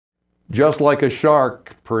Just like a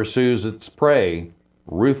shark pursues its prey,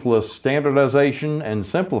 ruthless standardization and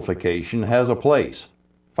simplification has a place.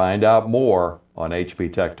 Find out more on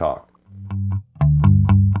HP Tech Talk.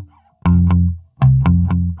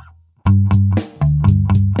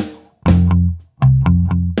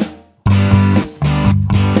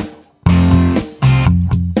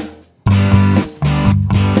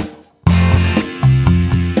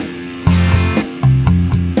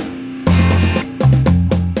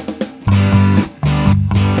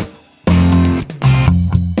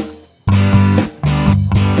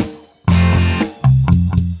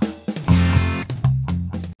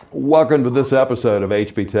 Welcome to this episode of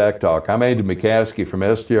HP Tech Talk. I'm Andy McCaskey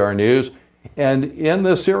from STR News, and in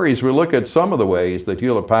this series we look at some of the ways that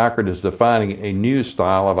Hewlett-Packard is defining a new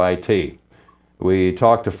style of IT. We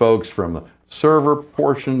talk to folks from the server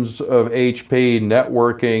portions of HP,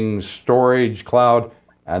 networking, storage, cloud,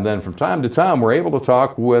 and then from time to time we're able to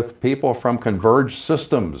talk with people from Converged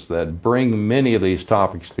systems that bring many of these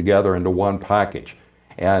topics together into one package.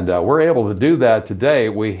 And we're able to do that today.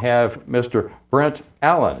 We have Mr. Brent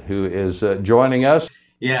Allen, who is joining us.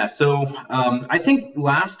 Yeah, so I think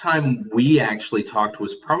last time we actually talked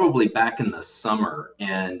was probably back in the summer,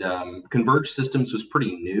 and Converged Systems was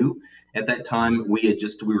pretty new at that time. We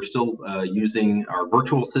were still using our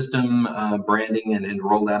virtual system branding and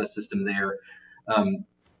rolled out a system there.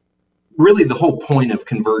 Really, the whole point of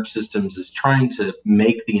Converged Systems is trying to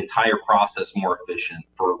make the entire process more efficient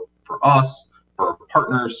for us, for our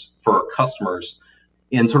partners, for our customers,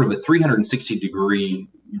 in sort of a 360-degree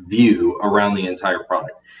view around the entire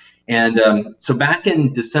product. And so back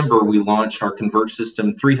in December, we launched our Converged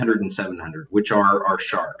System 300 and 700, which are our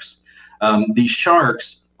sharks. These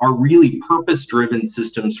sharks are really purpose-driven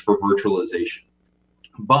systems for virtualization,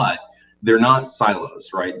 but they're not silos,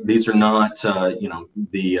 right? These are not,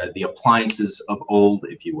 the appliances of old,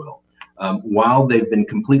 if you will. While they've been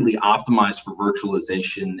completely optimized for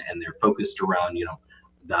virtualization and they're focused around,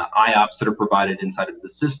 the IOPS that are provided inside of the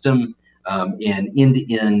system and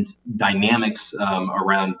end-to-end dynamics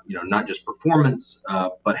around, not just performance,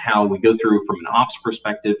 but how we go through from an ops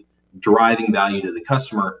perspective, driving value to the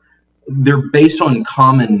customer. They're based on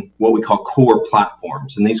common, what we call core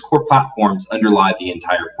platforms, and these core platforms underlie the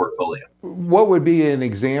entire portfolio. What would be an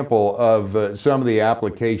example of some of the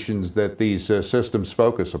applications that these systems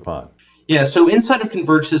focus upon? Yeah, so inside of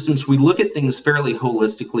Converged Systems, we look at things fairly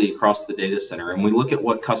holistically across the data center, and we look at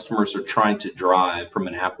what customers are trying to drive from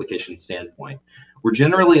an application standpoint. We're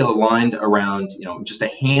generally aligned around, just a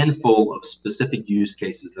handful of specific use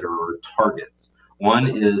cases that are targets.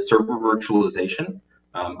 One is server virtualization.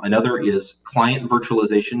 Another is client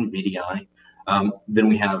virtualization, VDI. Then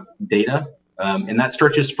we have data, and that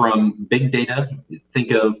stretches from big data,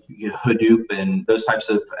 think of Hadoop and those types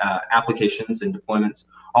of applications and deployments,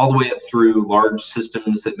 all the way up through large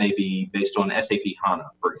systems that may be based on SAP HANA,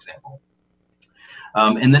 for example.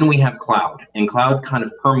 And then we have cloud, and cloud kind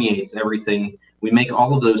of permeates everything. We make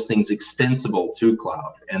all of those things extensible to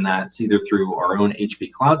cloud, and that's either through our own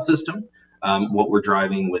HP cloud system, what we're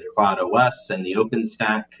driving with Cloud OS and the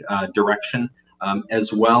OpenStack direction,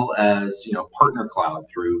 as well as partner cloud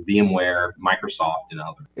through VMware, Microsoft, and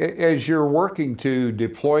others. As you're working to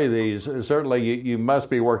deploy these, certainly you must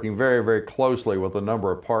be working very, very closely with a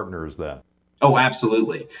number of partners then. Oh,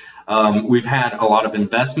 absolutely. We've had a lot of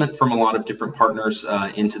investment from a lot of different partners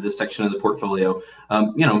into this section of the portfolio.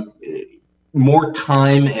 More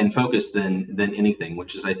time and focus than anything,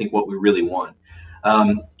 which is I think what we really want.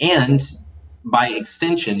 And by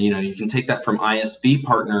extension, you can take that from ISV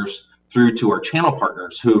partners through to our channel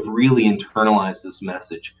partners who have really internalized this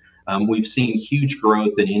message. We've seen huge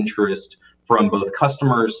growth and interest from both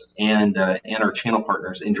customers and our channel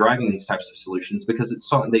partners in driving these types of solutions because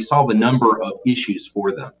they solve a number of issues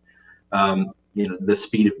for them. The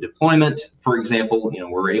speed of deployment, for example,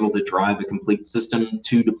 we're able to drive a complete system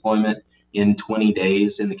to deployment in 20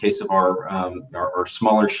 days in the case of our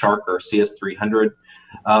smaller Shark, our CS300.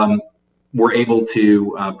 We're able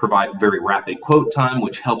to provide very rapid quote time,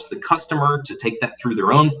 which helps the customer to take that through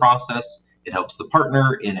their own process. It helps the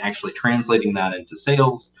partner in actually translating that into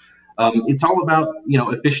sales. It's all about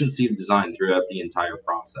efficiency of design throughout the entire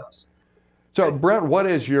process. So, Brent, what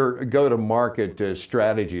is your go-to-market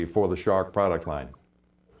strategy for the Shark product line?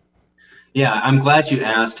 Yeah, I'm glad you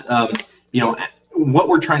asked. What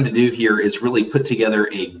we're trying to do here is really put together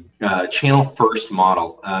a channel-first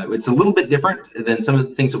model. It's a little bit different than some of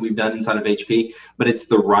the things that we've done inside of HP, but it's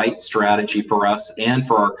the right strategy for us and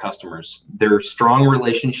for our customers. There are strong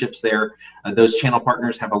relationships there. Those channel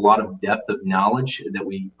partners have a lot of depth of knowledge that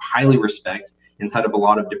we highly respect inside of a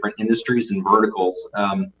lot of different industries and verticals.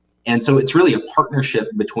 And so it's really a partnership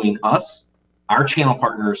between us, our channel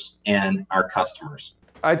partners, and our customers.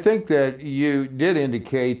 I think that you did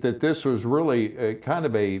indicate that this was really kind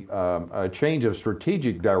of a change of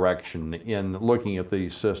strategic direction in looking at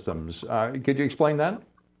these systems. Could you explain that?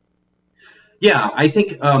 Yeah, I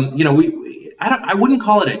think I wouldn't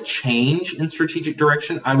call it a change in strategic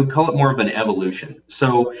direction. I would call it more of an evolution.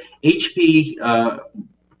 So HP a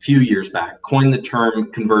few years back coined the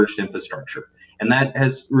term converged infrastructure, and that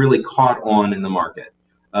has really caught on in the market.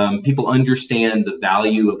 People understand the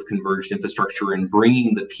value of converged infrastructure and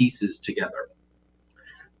bringing the pieces together.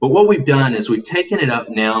 But what we've done is we've taken it up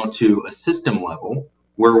now to a system level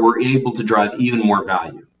where we're able to drive even more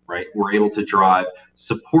value, right? We're able to drive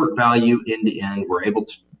support value end to end. We're able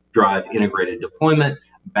to drive integrated deployment,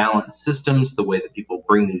 balance systems, the way that people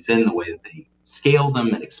bring these in, the way that they scale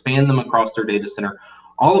them and expand them across their data center.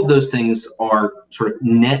 All of those things are sort of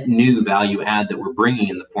net new value add that we're bringing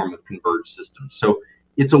in the form of converged systems. So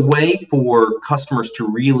it's a way for customers to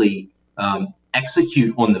really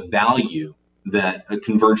execute on the value that a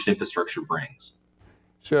converged infrastructure brings.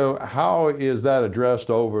 So how is that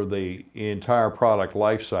addressed over the entire product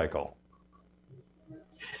life cycle?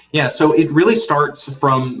 Yeah, so it really starts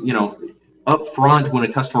from, up front when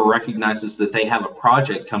a customer recognizes that they have a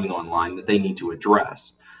project coming online that they need to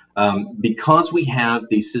address. Because we have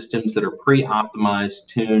these systems that are pre-optimized,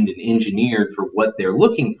 tuned, and engineered for what they're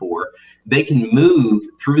looking for, they can move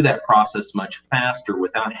through that process much faster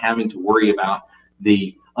without having to worry about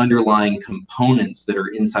the underlying components that are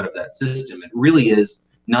inside of that system. It really is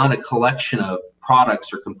not a collection of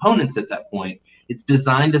products or components at that point. It's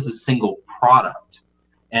designed as a single product.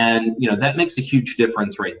 And that makes a huge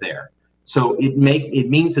difference right there. So it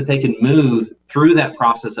means that they can move through that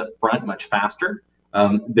process up front much faster.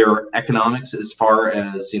 There are economics as far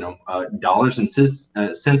as dollars and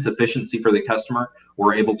cents efficiency for the customer.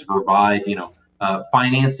 We're able to provide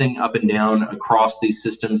financing up and down across these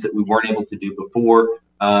systems that we weren't able to do before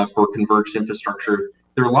for converged infrastructure.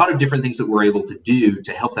 There are a lot of different things that we're able to do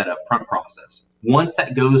to help that upfront process. Once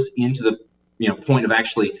that goes into the point of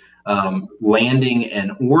actually landing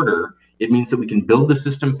an order, it means that we can build the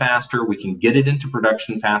system faster, we can get it into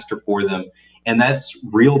production faster for them, and that's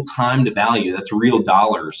real time to value. That's real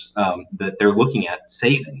dollars that they're looking at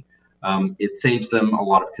saving. It saves them a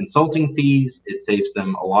lot of consulting fees. It saves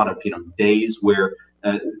them a lot of days where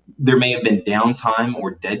there may have been downtime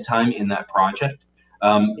or dead time in that project.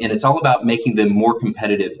 And it's all about making them more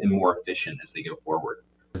competitive and more efficient as they go forward.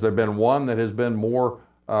 Has there been one that has been more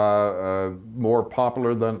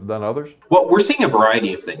popular than others? Well, we're seeing a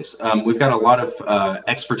variety of things. We've got a lot of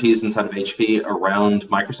expertise inside of HP around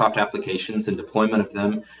Microsoft applications and deployment of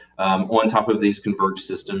them on top of these converged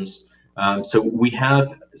systems. So we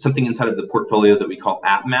have something inside of the portfolio that we call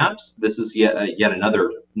app maps. This is yet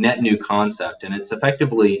another net new concept, and it's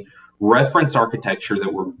effectively reference architecture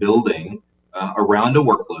that we're building around a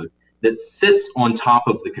workload that sits on top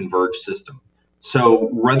of the converged system. So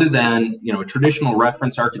rather than a traditional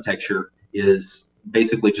reference architecture is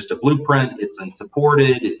basically just a blueprint, it's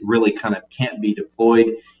unsupported, it really kind of can't be deployed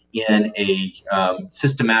in a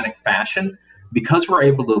systematic fashion. Because we're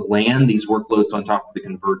able to land these workloads on top of the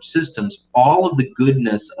converged systems, all of the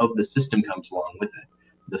goodness of the system comes along with it.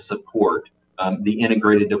 The support, the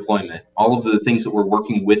integrated deployment, all of the things that we're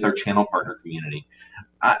working with our channel partner community.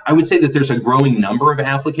 I would say that there's a growing number of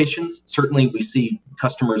applications. Certainly we see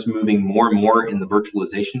customers moving more and more in the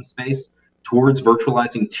virtualization space towards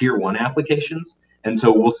virtualizing tier 1 applications. And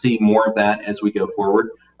so we'll see more of that as we go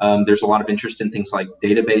forward. There's a lot of interest in things like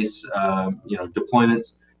database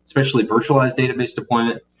deployments, especially virtualized database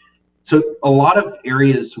deployment. So a lot of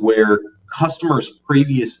areas where customers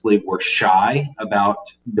previously were shy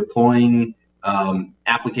about deploying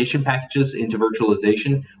application packages into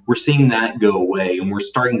virtualization, we're seeing that go away, and we're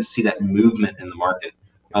starting to see that movement in the market.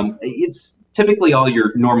 It's typically all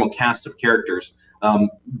your normal cast of characters,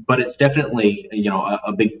 but it's definitely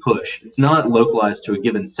a big push. It's not localized to a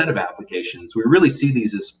given set of applications. We really see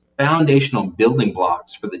these as foundational building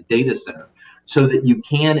blocks for the data center, so that you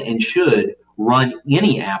can and should run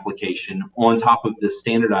any application on top of this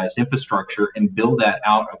standardized infrastructure and build that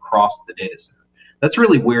out across the data center. That's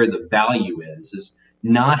really where the value is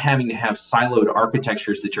not having to have siloed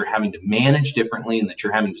architectures that you're having to manage differently and that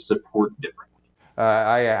you're having to support differently.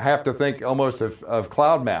 I have to think almost of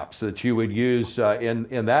cloud maps that you would use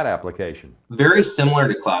in that application. Very similar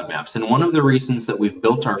to cloud maps. And one of the reasons that we've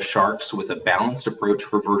built our sharks with a balanced approach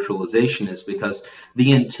for virtualization is because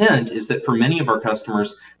the intent is that for many of our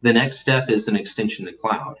customers, the next step is an extension to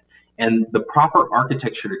cloud. And the proper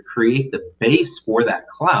architecture to create the base for that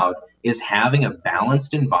cloud is having a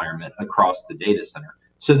balanced environment across the data center.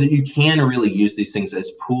 so that you can really use these things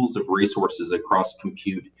as pools of resources across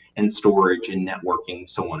compute and storage and networking,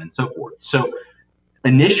 so on and so forth. So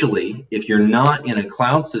initially, if you're not in a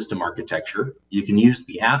cloud system architecture, you can use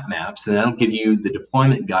the app maps, and that'll give you the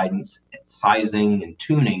deployment guidance, sizing, and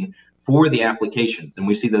tuning for the applications. And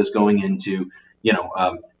we see those going into,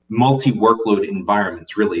 multi-workload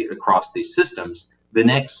environments really across these systems. The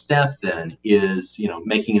next step then is,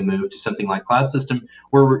 making a move to something like cloud system,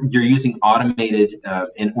 where you're using automated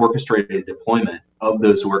and orchestrated deployment of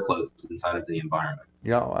those workloads inside of the environment.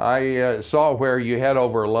 Yeah, I saw where you had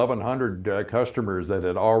over 1,100 customers that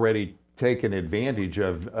had already taken advantage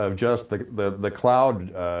of just the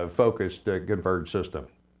cloud focused converged system.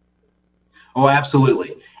 Oh,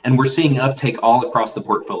 absolutely. And we're seeing uptake all across the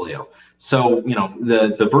portfolio. So,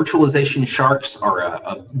 the virtualization sharks are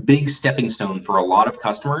a big stepping stone for a lot of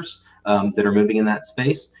customers that are moving in that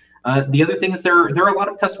space. The other thing is there are a lot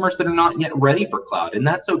of customers that are not yet ready for cloud, and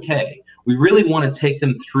that's okay. We really want to take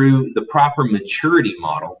them through the proper maturity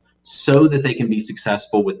model so that they can be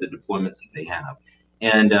successful with the deployments that they have.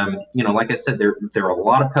 And, like I said, there are a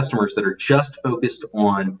lot of customers that are just focused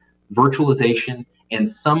on virtualization and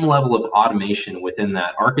some level of automation within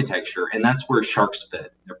that architecture, and that's where sharks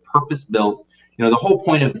fit. They're purpose built. The whole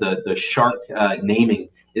point of the shark naming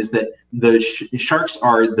is that the sharks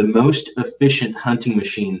are the most efficient hunting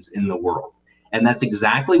machines in the world, and that's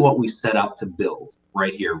exactly what we set out to build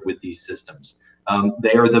right here with these systems.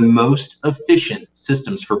 They are the most efficient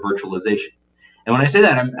systems for virtualization. And when I say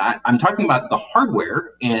that, I'm talking about the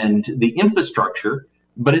hardware and the infrastructure,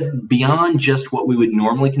 but it's beyond just what we would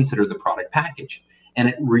normally consider the product package. And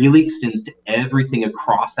it really extends to everything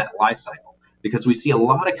across that life cycle, because we see a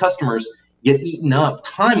lot of customers get eaten up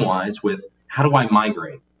time-wise with, how do I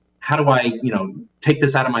migrate? How do I, take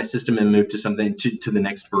this out of my system and move to something to the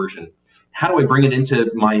next version? How do I bring it into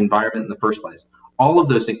my environment in the first place? All of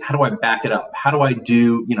those things. How do I back it up? How do I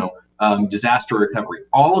do, disaster recovery?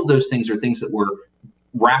 All of those things are things that we're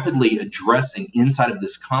rapidly addressing inside of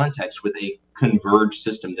this context with a converged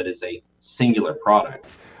system that is a singular product.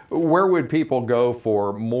 Where would people go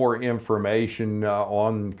for more information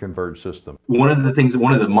on converged systems? One of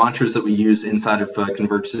the mantras that we use inside of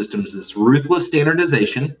converged systems is ruthless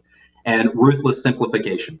standardization and ruthless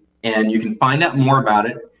simplification. And you can find out more about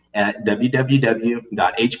it at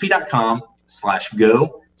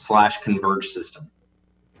www.hp.com/go/converged system.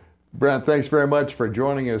 Brent, thanks very much for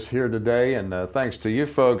joining us here today, and thanks to you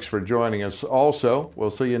folks for joining us also. We'll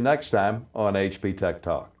see you next time on HP Tech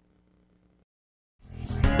Talk.